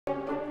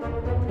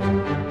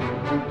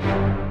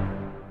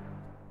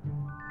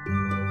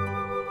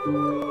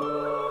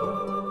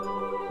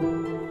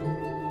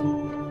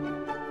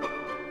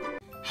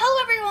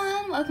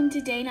welcome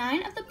to day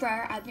 9 of the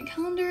Breyer Advent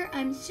Calendar.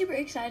 I'm super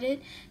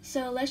excited,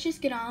 so let's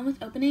just get on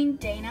with opening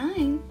day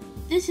 9.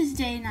 This is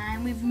day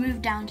 9. We've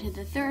moved down to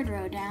the 3rd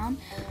row down,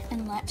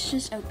 and let's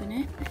just open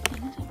it. I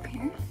think it's over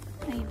here.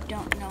 I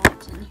don't know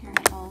what's in here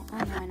at all. Oh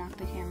no, I knocked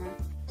the camera.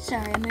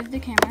 Sorry, I moved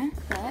the camera,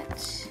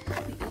 but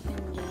we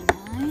open day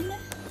 9.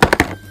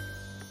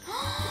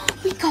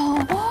 We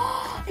go!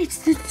 Oh,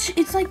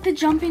 it's like the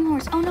jumping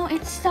horse. Oh no,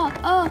 it's stuck.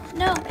 Oh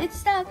no, it's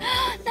stuck.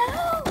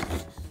 No!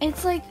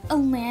 It's like a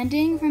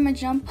landing from a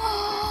jump.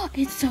 Oh,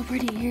 it's so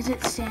pretty. Here's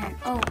its stand.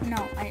 Oh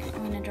no, I'm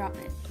gonna drop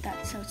it.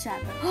 That's so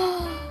sad.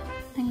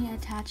 But I need to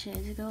attach it.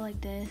 Does it go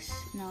like this?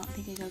 No, I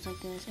think it goes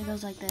like this. It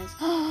goes like this.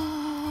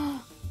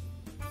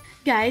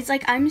 Guys,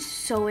 like I'm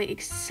so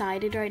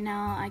excited right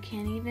now. I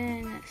can't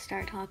even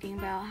start talking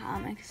about how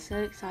I'm so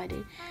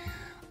excited.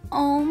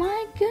 Oh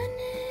my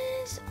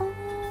goodness.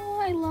 Oh,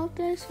 I love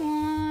this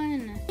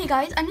one. Hey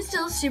guys, I'm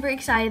still super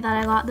excited that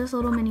I got this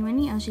little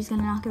mini. Oh, she's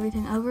gonna knock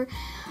everything over.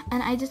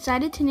 And I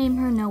decided to name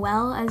her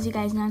Noel. As you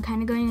guys know, I'm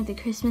kind of going with the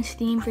Christmas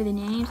theme for the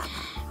names.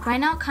 Right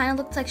now, it kind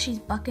of looks like she's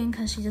bucking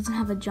because she doesn't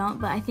have a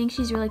jump, but I think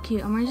she's really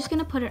cute. And we're just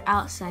gonna put her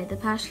outside the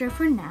pasture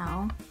for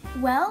now.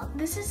 Well,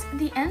 this is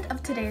the end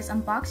of today's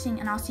unboxing,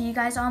 and I'll see you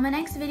guys all in my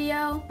next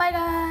video. Bye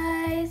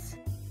guys!